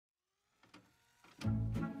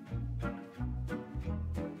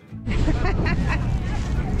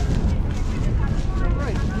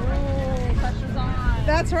Pressure's on.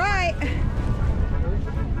 That's right.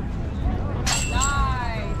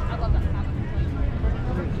 Nice. I love that.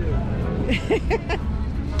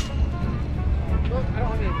 Look, I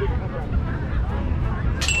don't have any big cover on.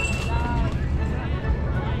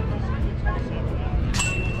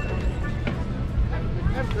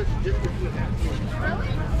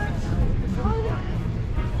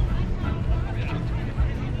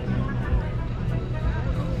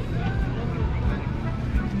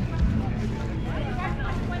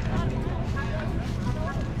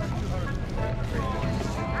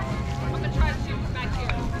 I'm gonna try to shoot back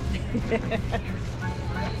here.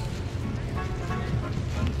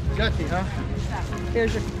 Gutsy, huh?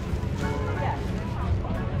 Here's your.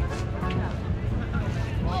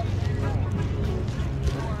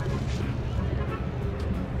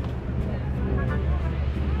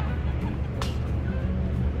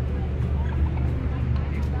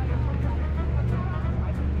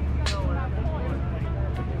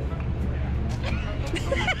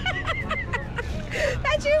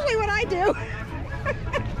 That's usually what I do.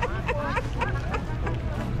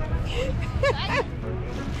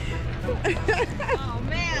 Oh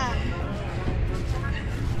man.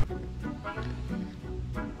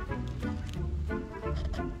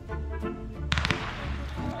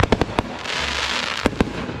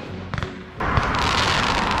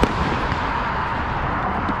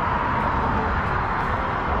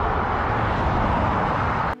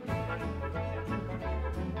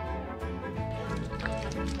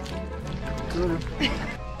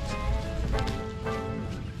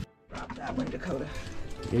 Drop that one, Dakota.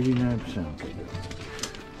 89%.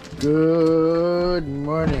 Good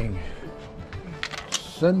morning.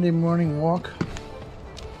 Sunday morning walk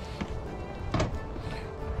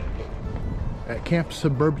at Camp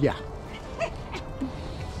Suburbia.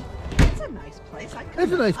 It's a nice place.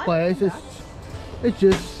 It's a nice place. It's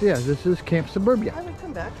just, yeah, this is Camp Suburbia. I would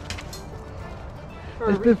come back.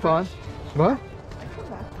 It's been fun. What? I'd come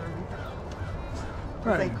back for a refresh.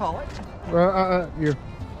 Right. They call it. You're.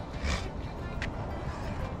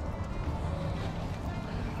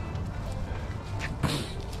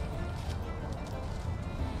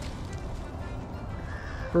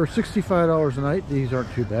 For $65 a night, these aren't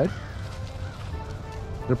too bad.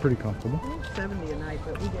 They're pretty comfortable. $70 a night,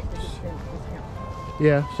 but we get the discount.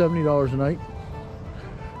 Yeah, $70 a night.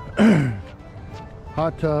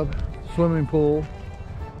 Hot tub, swimming pool,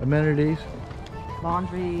 amenities.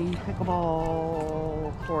 Laundry,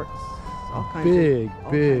 pickleball, courts, all kinds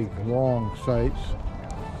of Big, long sites.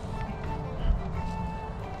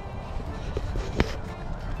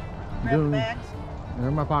 Grab the bags. They're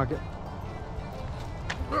in my pocket.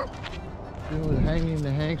 Doing hanging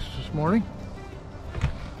the hanks this morning.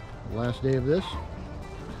 Last day of this.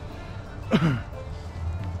 Come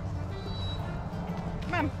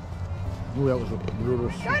on. Ooh, that was a brutal.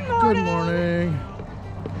 Good morning. Good morning.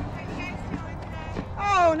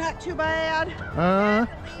 Oh, not too bad. I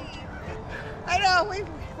know,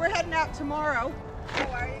 we're heading out tomorrow.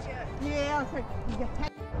 Oh, are you good? Yeah, it's like you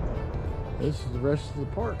get This is the rest of the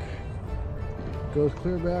park. Goes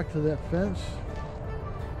clear back to that fence.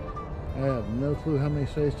 I have no clue how many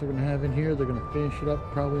sites they're going to have in here. They're going to finish it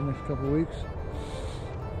up probably in the next couple of weeks.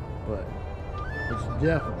 But it's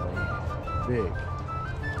definitely big.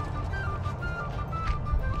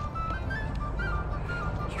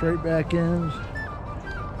 Straight back ends,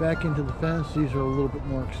 back into the fence. These are a little bit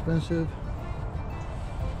more expensive.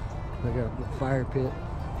 They got a fire pit.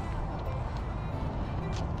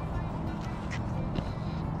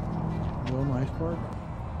 Real nice park.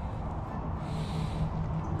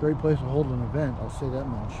 Great place to hold an event, I'll say that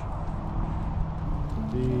much.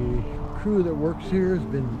 The crew that works here has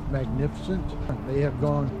been magnificent. They have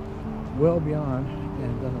gone well beyond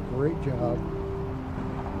and done a great job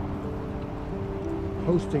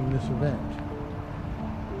hosting this event.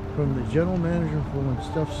 From the general manager for when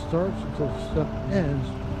stuff starts until stuff ends,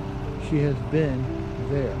 she has been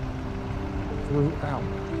there throughout.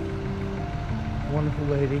 Wonderful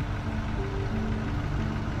lady.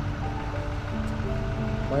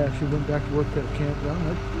 I actually went back to work at a campground.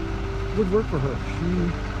 That would work for her. She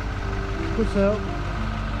puts out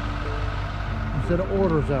instead of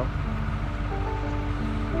orders out.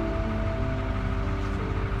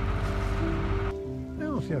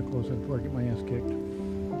 Now let's see how close I am before I get my ass kicked.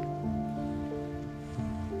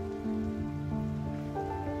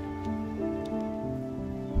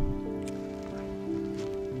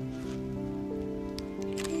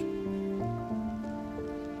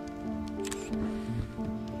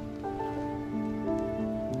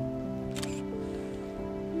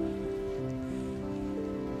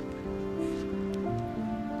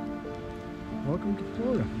 welcome to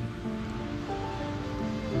Florida.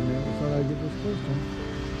 I never thought I'd get this close to them.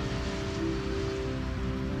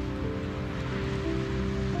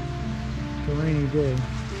 It's a rainy day.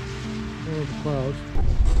 Full of the clouds.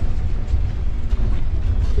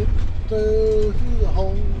 Tiptoe through the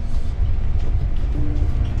holes.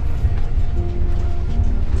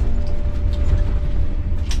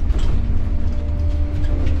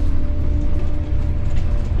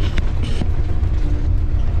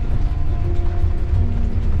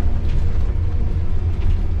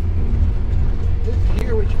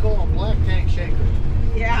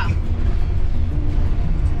 Yeah.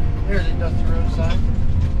 There's a dusty road sign.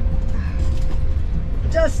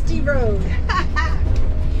 Dusty road.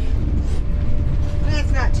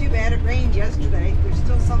 That's not too bad. It rained yesterday. There's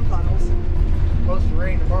still some puddles. Supposed to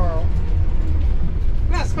rain tomorrow.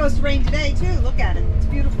 Well, it's supposed to rain today too. Look at it. It's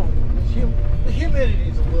beautiful. The humidity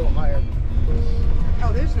is a little higher.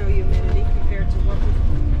 Oh, there's no humidity compared to what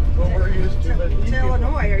we're used to. But to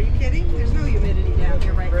Illinois. Are you kidding? There's no humidity down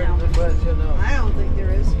here right now. I don't think there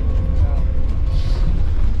is. No.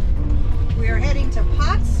 We are heading to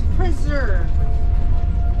Potts Preserve.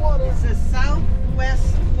 It's a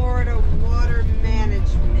Southwest Florida Water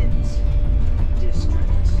Management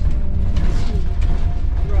District.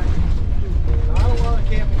 Right. Not a lot of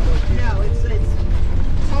camping. No, it's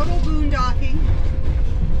total boondocking.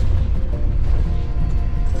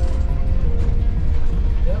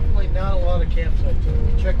 Definitely not a lot of campsites.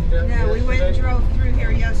 We checked it out. Yeah, we went and drove through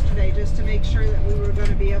here yesterday just to make sure that we were going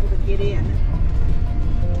to be able to get in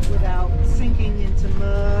without sinking into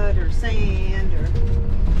mud or sand or.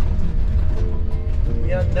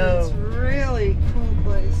 The unknown. It's a really cool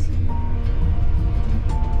place.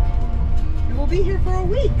 And we'll be here for a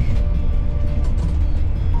week.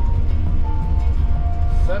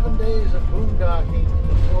 7 days of boondocking in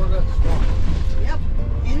the Florida swamp. Yep,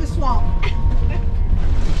 in the swamp.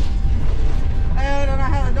 I don't know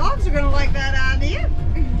how the dogs are going to like that idea.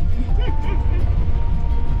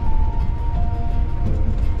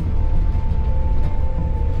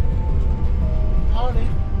 Howdy.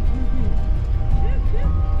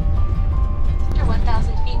 After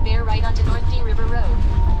 1,000 feet, bear right onto North Dee River Road.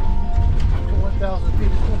 After 1,000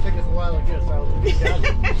 feet, it's going to take us a while to get 1,000 feet down.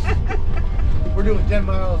 We're doing 10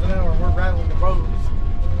 miles an hour and we're rattling the roads.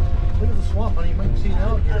 Look at the swamp, honey. You might see an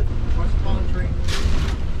alligator. Watch the palm tree.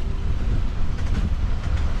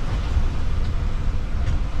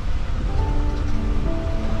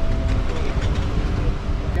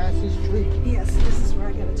 Cassie's tree. Yes, this is where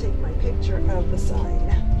I got to take my picture of the sign.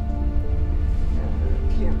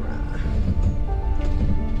 Camera.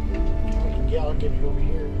 Yeah, I'll get you over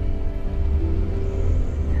here.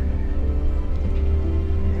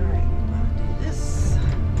 Alright, I'll do this.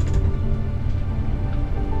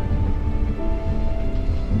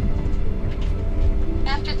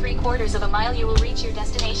 After 3/4 of a mile, you will reach your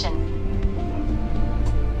destination.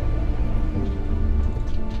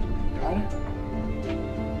 Got it?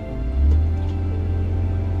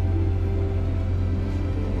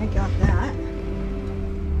 I got that.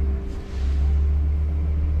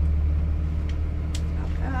 Got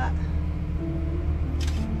that.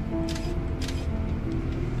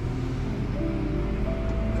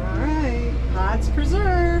 Alright, Potts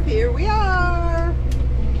Preserve, here we are.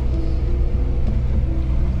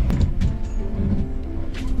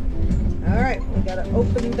 Alright, we gotta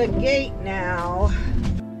open the gate now.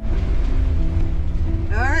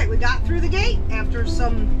 Alright, we got through the gate after A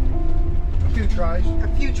few tries. a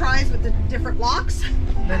few tries with the different locks.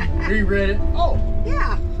 Then reread it. Oh,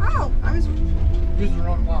 Yeah. Oh, I was used the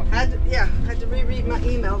wrong lock. had to reread my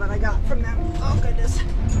email that I got from them. Oh goodness.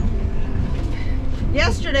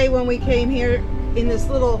 Yesterday when we came here in this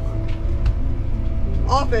little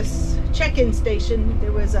office check-in station,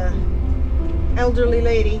 there was a elderly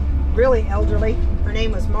lady, really elderly. Her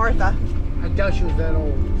name was Martha. I doubt she was that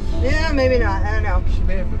old. Yeah, maybe not. I don't know. She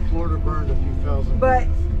may have been Florida burned a few thousand. But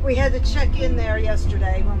we had to check in there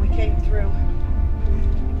yesterday when we came through.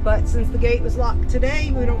 But since the gate was locked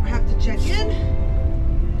today, we don't have to check in.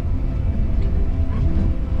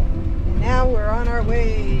 And now we're on our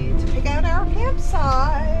way to pick out our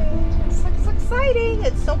campsite. It's exciting.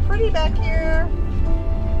 It's so pretty back here.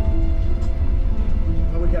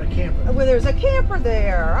 Oh, we got a camper. Well, there's a camper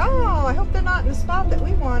there. Oh, I hope they're not in the spot that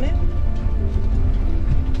we wanted.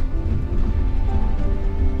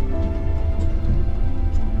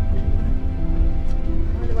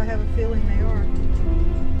 Why do I have a feeling they are?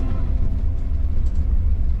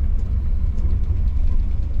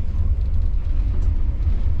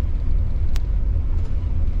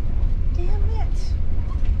 Damn it.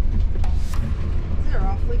 They're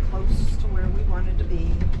awfully close to where we wanted to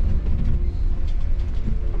be.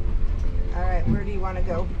 to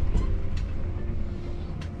go.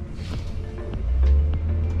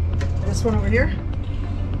 This one over here,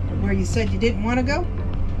 where you said you didn't want to go.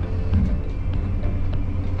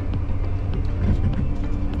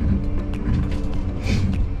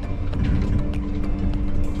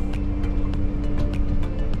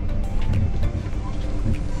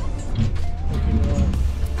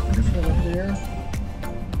 Set up there,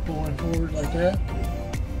 going forward like that.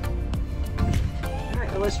 All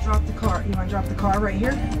right, well, let's drop the car. You want to drop the car right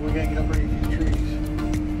here? And we gotta get up underneath these trees.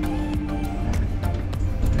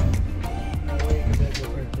 Wait, 'cause that goes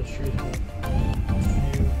right to those trees.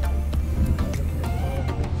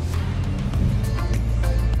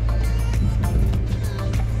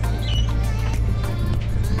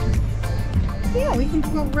 Yeah, we can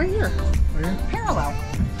go right here. Right here? Parallel.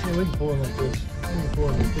 Yeah, we can pull it like this. We can pull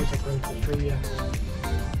it like this up right to the tree, yeah.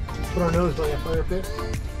 Put our nose by that fire pit.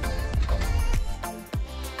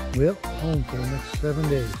 Well, home for the next 7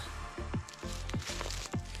 days.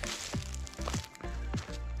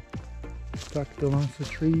 Tucked amongst the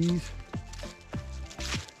trees.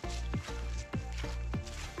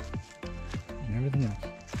 And everything else.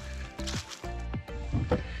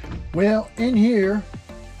 Well, in here,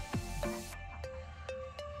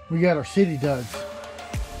 we got our city duds.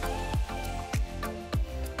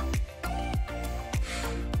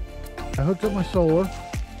 I hooked up my solar.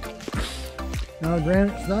 Now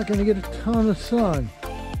granted, it's not going to get a ton of sun.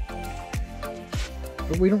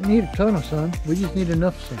 But we don't need a ton of sun. We just need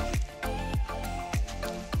enough sun.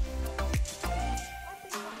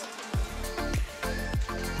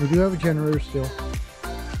 We do have a generator still.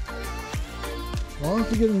 As long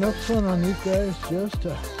as we get enough sun on these guys, just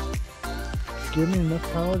to give me enough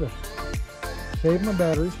power to save my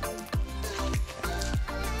batteries,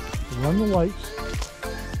 to run the lights.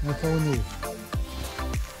 That's all we need.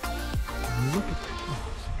 And look at these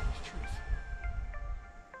trees.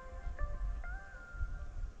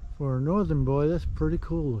 For a northern boy, that's pretty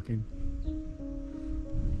cool looking.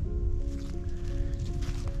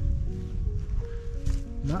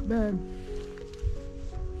 Not bad.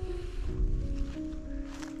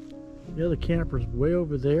 The other camper's way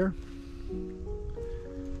over there.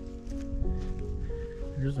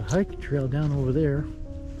 There's a hiking trail down over there.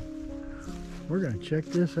 We're going to check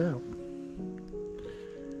this out.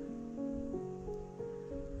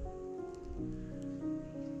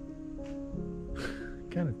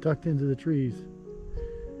 Kind of tucked into the trees.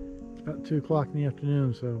 It's about 2 o'clock in the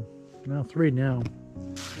afternoon, so now 3 now.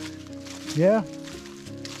 Yeah?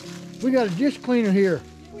 We got a dish cleaner here.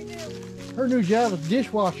 We do. Her new job is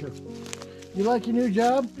dishwasher. You like your new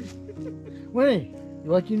job? Winnie, you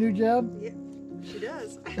like your new job? Yeah, she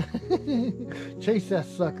does. Chase that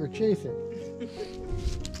sucker, chase it.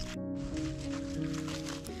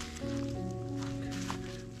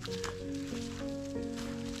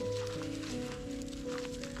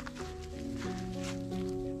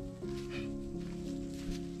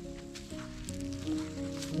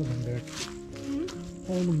 Hold him back.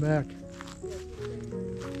 Hold him back.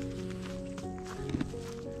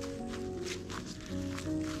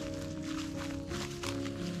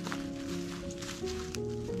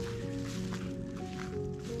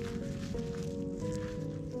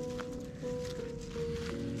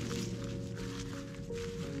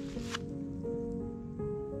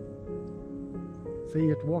 See, you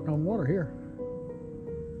have to walk on water here.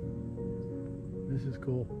 This is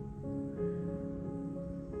cool.